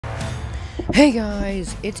Hey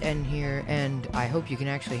guys, it's Eden here, and I hope you can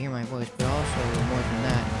actually hear my voice, but also, more than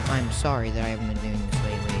that, I'm sorry that I haven't been doing this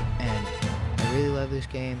lately, and I really love this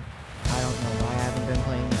game. I don't know why I haven't been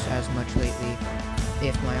playing this as much lately.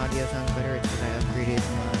 If my audio sounds better, it's because I upgraded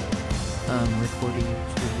my recording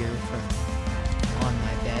studio from on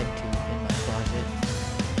my bed to in my closet,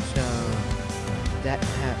 so that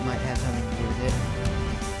might have something to do with it.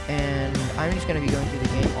 And I'm just going to be going through the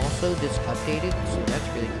game. Also, this updated, so that's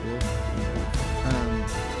really cool.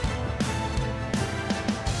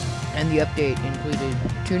 And the update included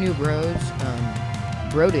 2 new bros,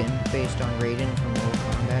 Brodin, based on Raiden from Mortal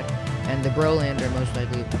Kombat, and the Broland are most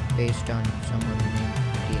likely based on someone named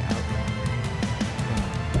the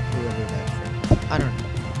Outlander, whoever that's from. I don't know.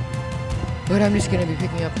 But I'm just going to be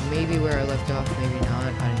picking up maybe where I left off, maybe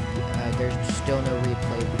not. There's still no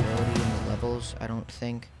replayability in the levels, I don't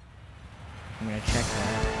think. I'm going to check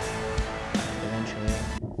that eventually.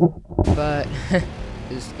 But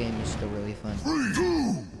this game is still really fun. 3,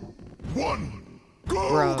 2, 1, go,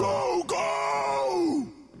 Bro. go, go!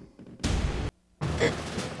 But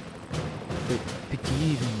do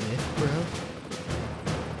you even live, bro?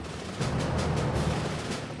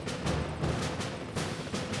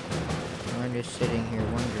 I'm just sitting here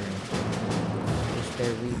wondering, is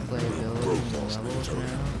there replayability in the levels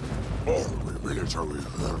now? All military.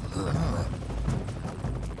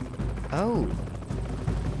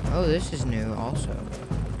 Oh, this is new also.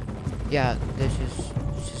 Yeah, this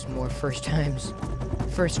is more first times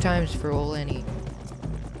for ol' Lenny.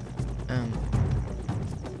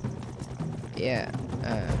 Yeah,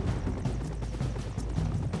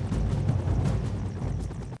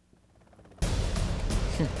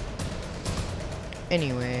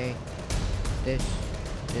 anyway, this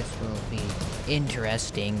will be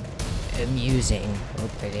interesting, amusing,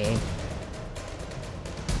 hopefully.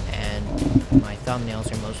 And my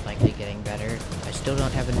thumbnails are most likely getting better. I still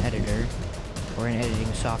don't have an editor or an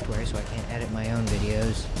editing software, so I can't edit my own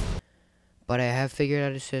videos. But I have figured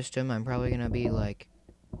out a system. I'm probably gonna be like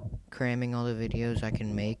cramming all the videos I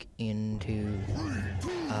can make into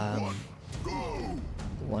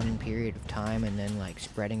one period of time, and then like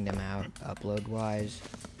spreading them out upload wise,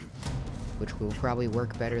 which will probably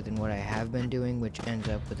work better than what I have been doing, which ends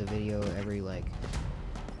up with a video every like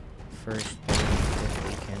first third, fifth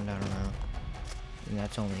weekend, I don't know. And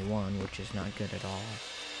that's only one, which is not good at all.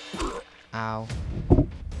 Ow.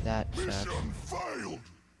 That sucks.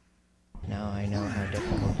 Now I know how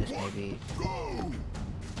difficult this may be.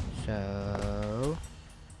 So...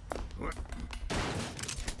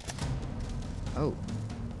 Oh.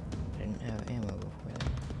 Didn't have ammo before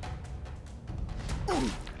that.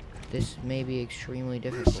 This may be extremely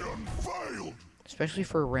difficult. Especially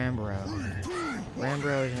for Rambro.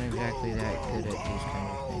 Rambro isn't exactly that good at these kind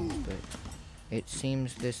of things, but it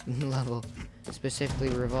seems this level specifically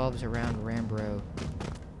revolves around Rambro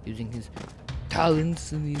using his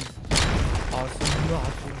talents and these awesome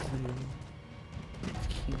muscles and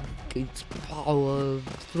he gets power of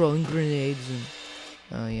throwing grenades and...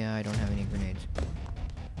 Oh yeah, I don't have any grenades.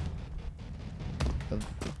 Of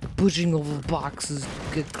pushing over boxes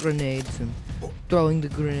to get grenades and throwing the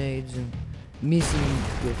grenades and missing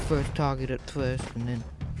your first target at first, and then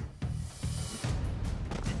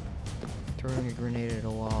throwing a grenade at a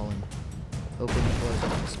wall and hoping it blows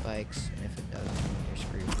up the spikes, and if it doesn't, you're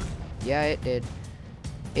screwed. Yeah, it did.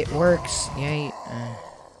 It works. Yay. Well,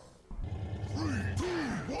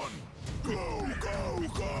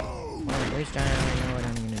 at least I already know what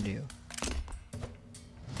I'm gonna do.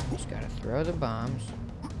 Just gotta throw the bombs.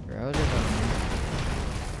 Throw the bombs.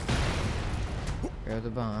 Throw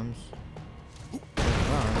the bombs.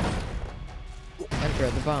 And throw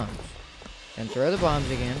the bombs. And throw the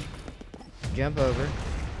bombs again. Jump over.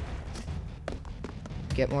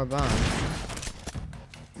 Get more bombs.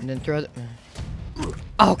 And then throw the...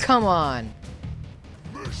 Oh, come on!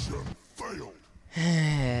 Mission failed.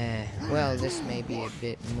 Well, this may be a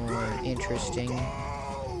bit more interesting.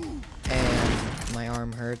 And my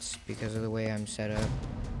arm hurts because of the way I'm set up.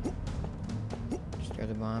 Just throw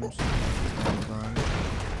the bombs. Throw the bombs.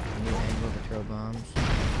 New angle to throw bombs.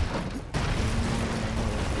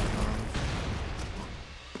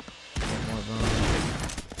 Get more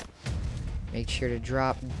bombs. Make sure to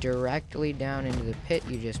drop directly down into the pit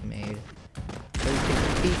you just made, so you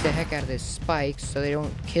can beat the heck out of the spikes so they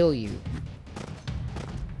don't kill you.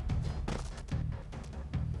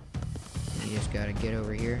 You just gotta get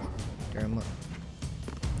over here. Throw them up.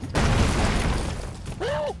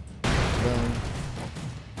 Boom.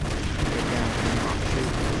 Get down here.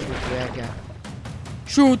 Shoot the bad guy.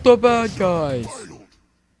 Shoot the bad guys!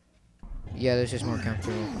 Yeah, this is more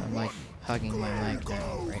comfortable. I'm like hugging my mic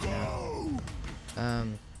now, right now.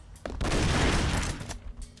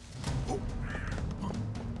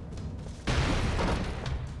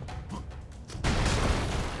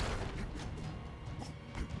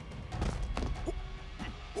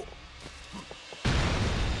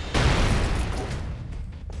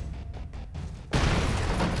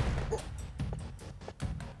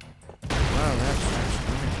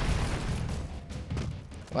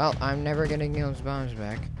 Well, I'm never getting those bombs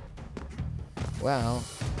back. Well,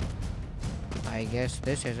 I guess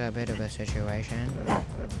this is a bit of a situation.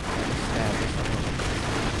 This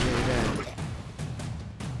is really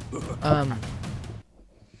bad.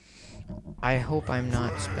 I hope I'm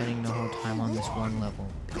not spending the whole time on this one level,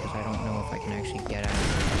 because I don't know if I can actually get out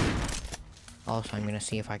of it. Also, I'm gonna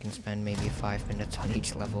see if I can spend maybe 5 minutes on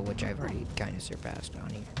each level, which I've already kind of surpassed on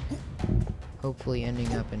here. Hopefully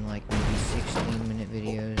ending up in like maybe 16-minute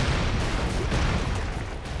videos.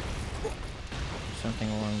 Something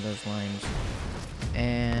along those lines.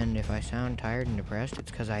 And if I sound tired and depressed,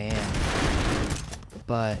 it's because I am.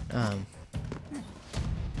 But,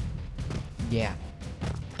 yeah.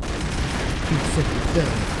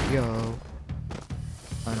 Yo.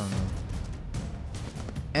 I don't know.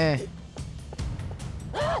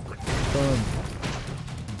 Boom.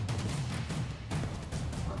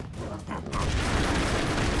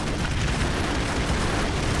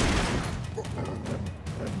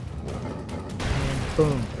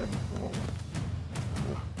 Boom.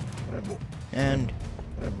 And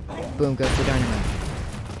boom goes the dynamite.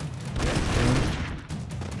 Boom.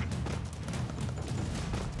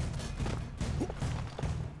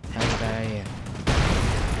 That was a bad idea.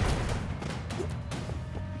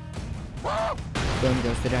 Boom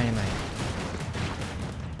goes the dynamite.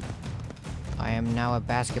 I am now a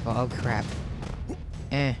basketball. Oh crap.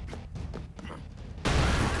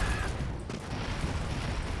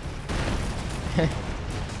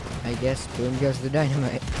 I guess boom goes the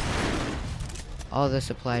dynamite. All the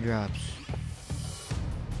supply drops.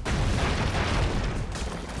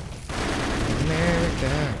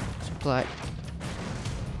 America. Supply.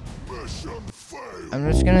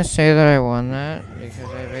 I'm just gonna say that I won that because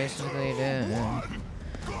I basically did.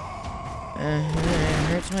 It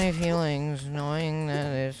hurts my feelings knowing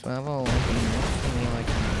that this level will be next to me like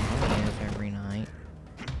it is every night.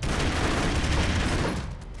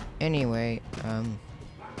 Anyway,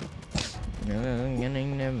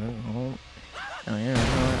 getting never home. I don't know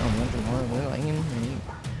how much more will I can take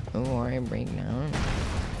before I break down.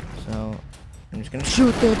 So I'm just gonna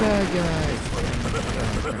shoot the bad guys.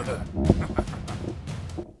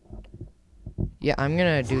 Yeah, I'm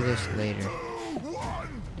gonna do this later.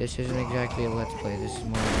 This isn't exactly a let's play. This is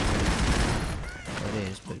more like it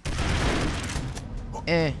is, but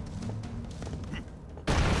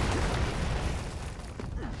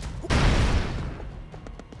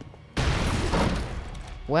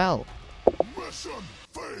Well,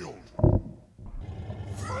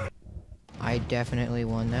 I definitely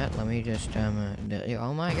won that. Let me just oh my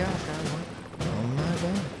gosh, I won. Oh my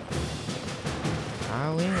god,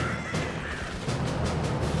 I win.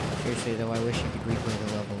 Seriously though, I wish you could replay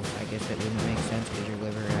the levels. I guess that wouldn't make sense because you're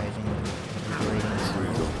liberizing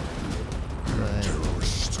but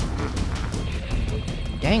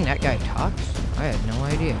dang, that guy talks? I had no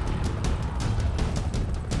idea.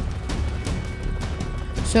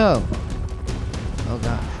 So, oh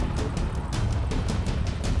gosh.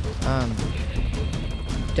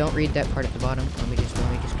 Don't read that part at the bottom. Let me just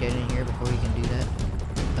get in here before we can do that.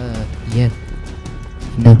 Yeah.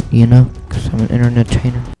 You know, because I'm an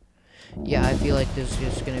entertainer. Yeah, I feel like this is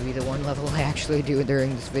just gonna be the one level I actually do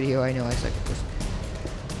during this video. I know I suck at this.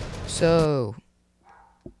 So,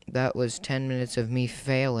 that was 10 minutes of me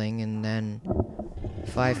failing, and then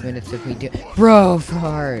 5 minutes of me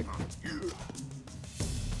Broforce!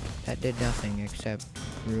 That did nothing except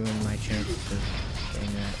ruin my chances of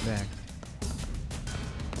getting that back.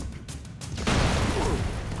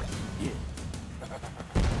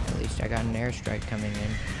 At least I got an airstrike coming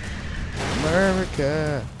in.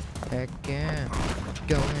 America! Heck yeah.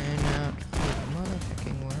 Going out to the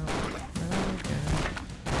motherfucking world. America.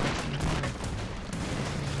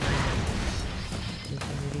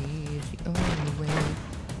 Liberty is the only way.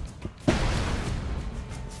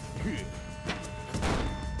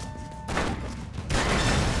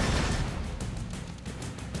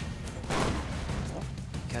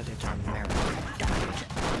 Because it's America.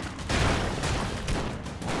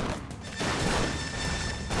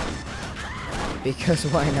 Because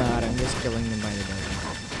why not? I'm just killing them by the dozen.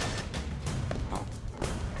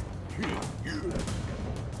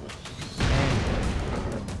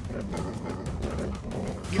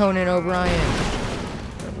 Conan O'Brien!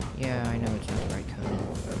 Yeah, I know it's not right, Conan.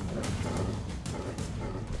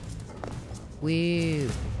 Woo!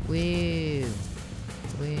 Woo!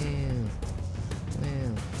 Woo!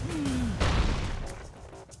 Woo!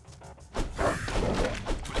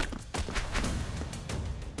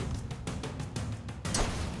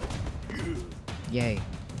 Yay.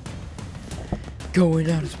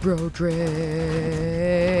 Going on his bro trip.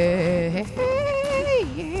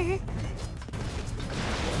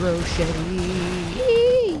 Brochetti.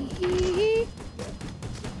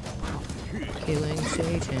 Killing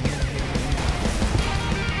Satan.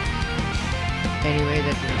 Anyway,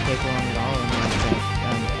 that didn't take long at all. Unlike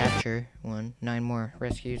that capture one. 9 more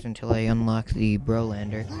rescues until I unlock the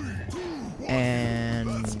Brolander.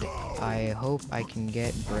 And I hope I can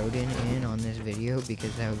get Broden in on this video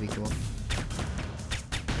because that would be cool.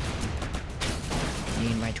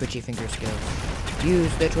 Need my twitchy finger skills.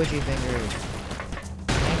 Use the twitchy fingers.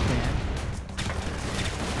 Thanks, man.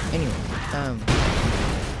 Anyway,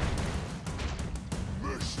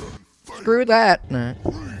 screw that. Nah.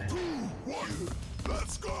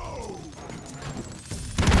 Let's go.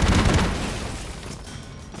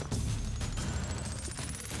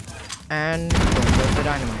 And boom goes the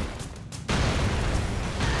dynamite.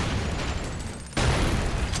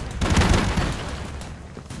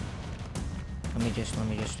 Let me just, oh,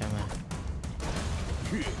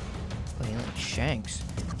 he like shanks.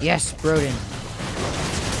 Yes, Broden.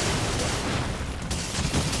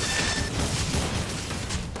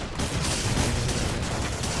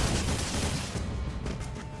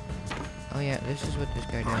 Oh yeah, this is what this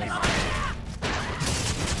guy does.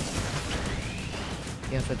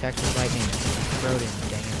 He also attacks with lightning. Broden,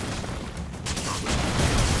 dang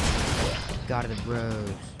it. God of the bros.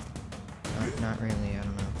 Not really, I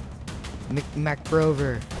don't know.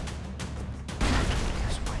 MacBrover.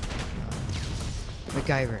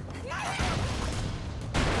 MacGyver.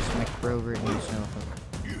 It's MacBrover himself.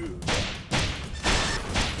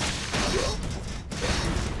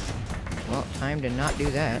 Well, time to not do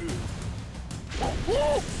that.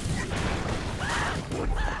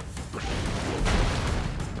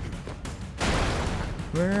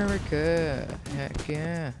 America, heck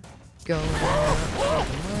yeah. Going out to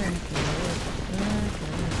America.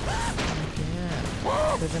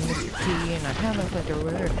 Cause I'm Mr. T and I have a flicker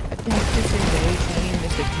word. I think this is A-Team,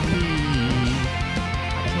 Mr. T.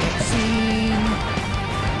 I can't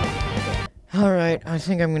sing. Alright, I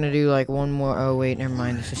think I'm gonna do like one more. Oh wait, never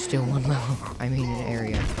mind. This is still one level. I mean an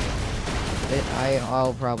area.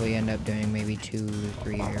 I'll probably end up doing maybe 2 or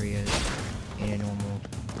 3 areas in a normal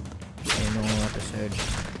episode.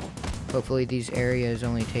 Hopefully these areas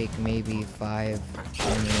only take maybe 5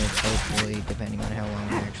 minutes, hopefully, depending on how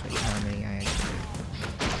many I actually do.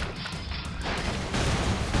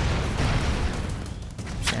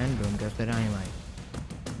 And boom goes the dynamite.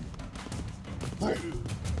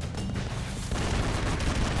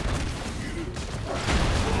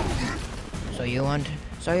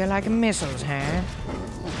 So you like missiles, huh?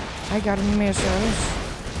 I got missiles.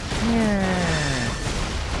 Yeah.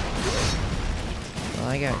 Well,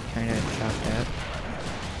 I got kind of chopped up.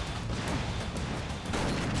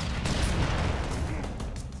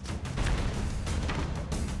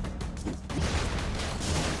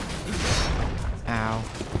 Ow.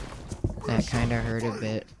 That kind of hurt a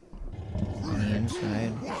bit on the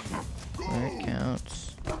inside. Where it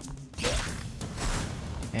counts.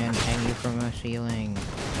 And hang you from a ceiling.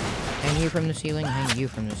 Hang you from the ceiling, hang you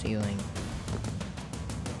from the ceiling.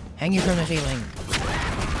 Hang you from the ceiling.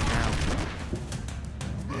 Ow.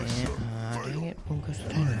 And, dang it. Boom goes the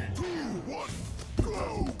dynamite.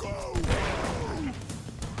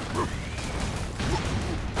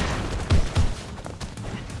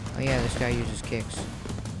 Oh yeah, this guy uses kicks.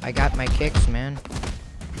 I got my kicks, man.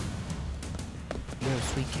 You have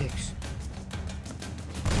sweet kicks.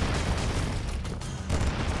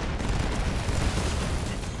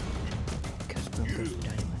 Because boom goes the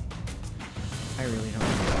dynamite. I really don't know.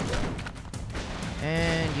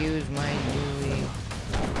 And use my newly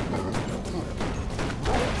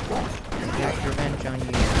exact revenge on you.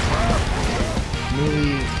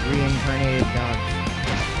 Newly reincarnated dogs.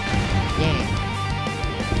 Yeah.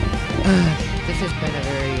 This has been a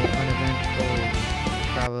very uneventful,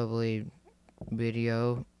 probably,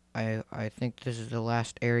 video. I think this is the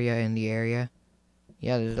last area in the area.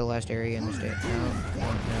 Yeah, this is the last area in the state.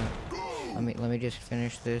 No. Let me just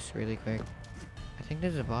finish this really quick. I think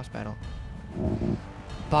this is a boss battle.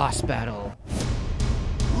 Boss battle.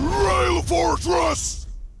 Rail Fortress!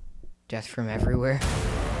 Death from everywhere.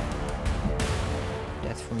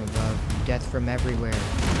 Death from above. Death from everywhere.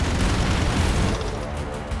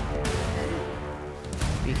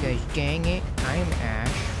 Because dang it, I'm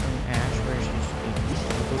Ash from Ash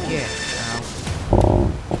vs. Yeah,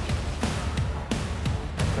 ow.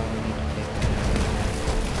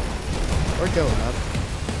 not go up.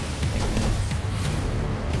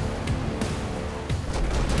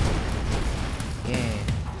 Yeah.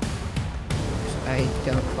 I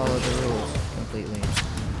don't follow the rules completely.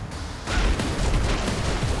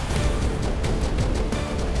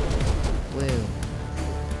 Woo.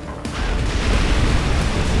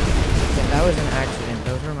 Yeah, that was an accident.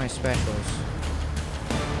 Those were my specials.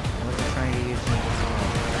 I wasn't trying to use them at all.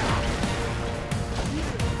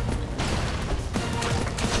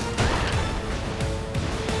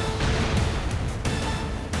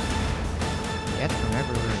 That's from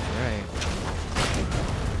everywhere, right?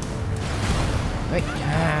 Wait,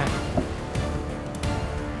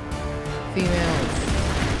 Females!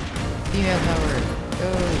 Female power! Go!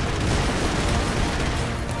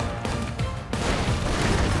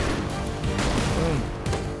 Boom!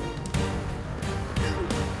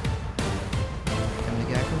 I'm the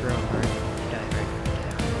guy from Broforce.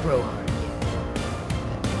 Broforce,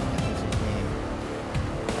 yeah. That was his name.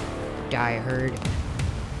 Die Hard.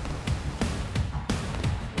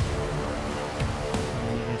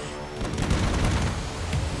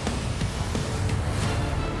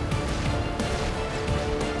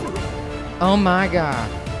 Oh my god.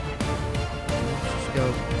 Let's just go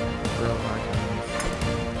real hard on this.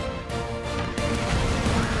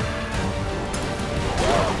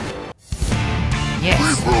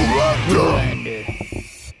 Yes! Brolander.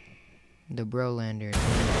 The Brolander.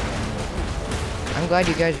 I'm glad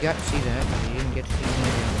you guys got to see that. You didn't get to see me.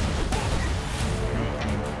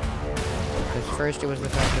 Because first it was the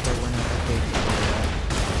fact that I went on the page.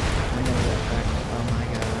 And then the fact that, oh my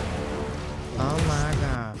god. Oh my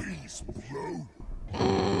god.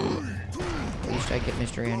 At least I get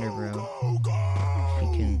Mr. Enderbro.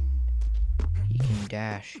 He can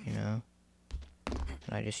dash, you know?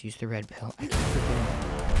 And I just use the red pill. I keep forgetting.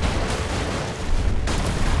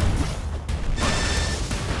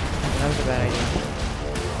 That was a bad idea.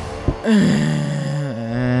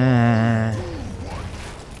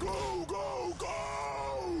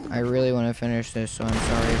 I really want to finish this, so I'm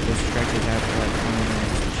sorry if this stretches out for like 20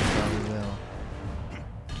 minutes, which it probably will.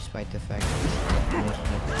 Despite the fact that most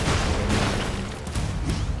people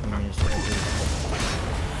I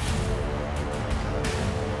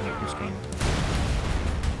hate this game.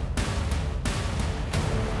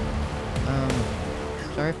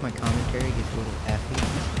 Sorry if my commentary gets a little effy.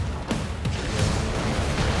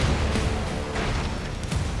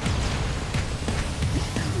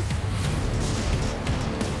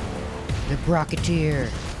 The Brocketeer.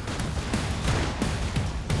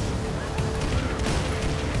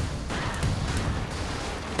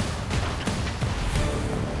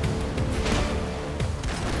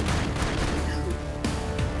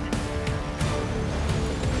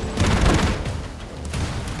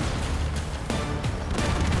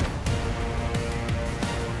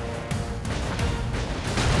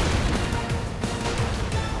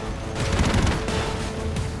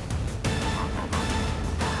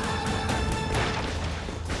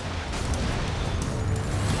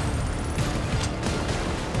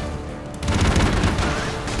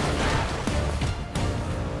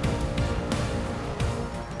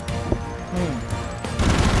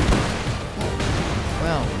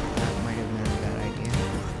 Well, that might have been a bad idea.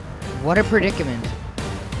 What a predicament.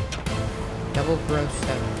 Double bro 7.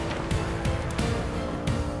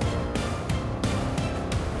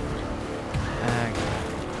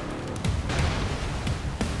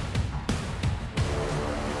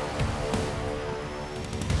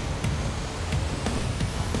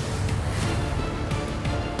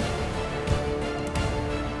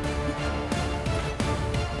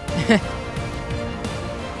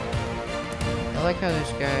 I like how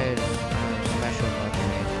this guy's special weapon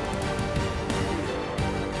is.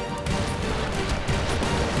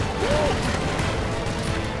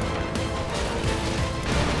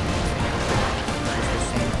 It's the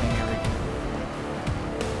same thing every time.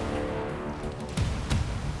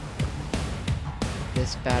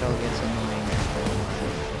 This battle gets annoying after a while.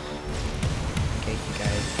 In case you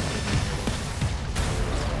guys didn't notice.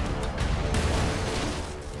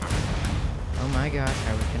 Oh my gosh,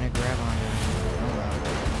 I was gonna grab onto him.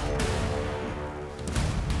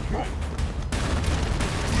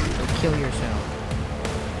 Kill yourself.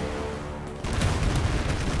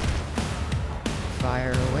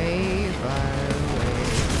 Fire away, fire away.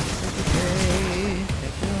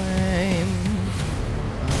 Take your aim.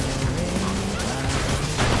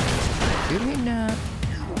 Shoot me now.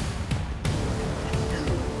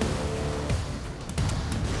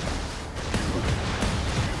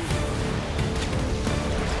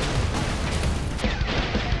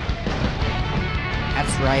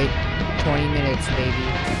 That's right. 20 minutes, baby.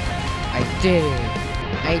 I did it.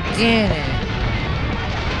 I did it.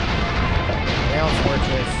 Rail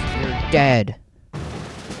Fortress, you're dead.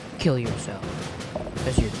 Kill yourself.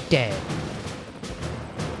 Because you're dead.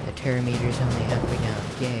 The terror meter's only halfway down.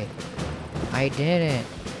 Yay. I did it.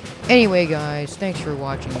 Anyway, guys, thanks for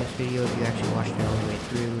watching this video. If you actually watched it all the way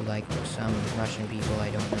through, like some Russian people, I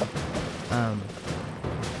don't know.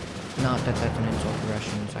 Not that that's an insult to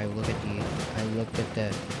Russians. I looked at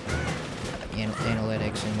the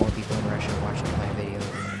analytics, and more people in Russia watched my video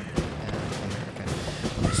than America.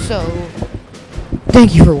 So,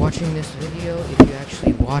 thank you for watching this video. If you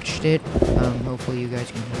actually watched it, hopefully you guys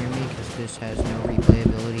can hear me, because this has no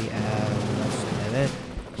replayability unless I have it.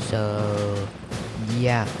 So,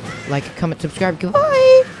 yeah. Like, comment, subscribe, goodbye!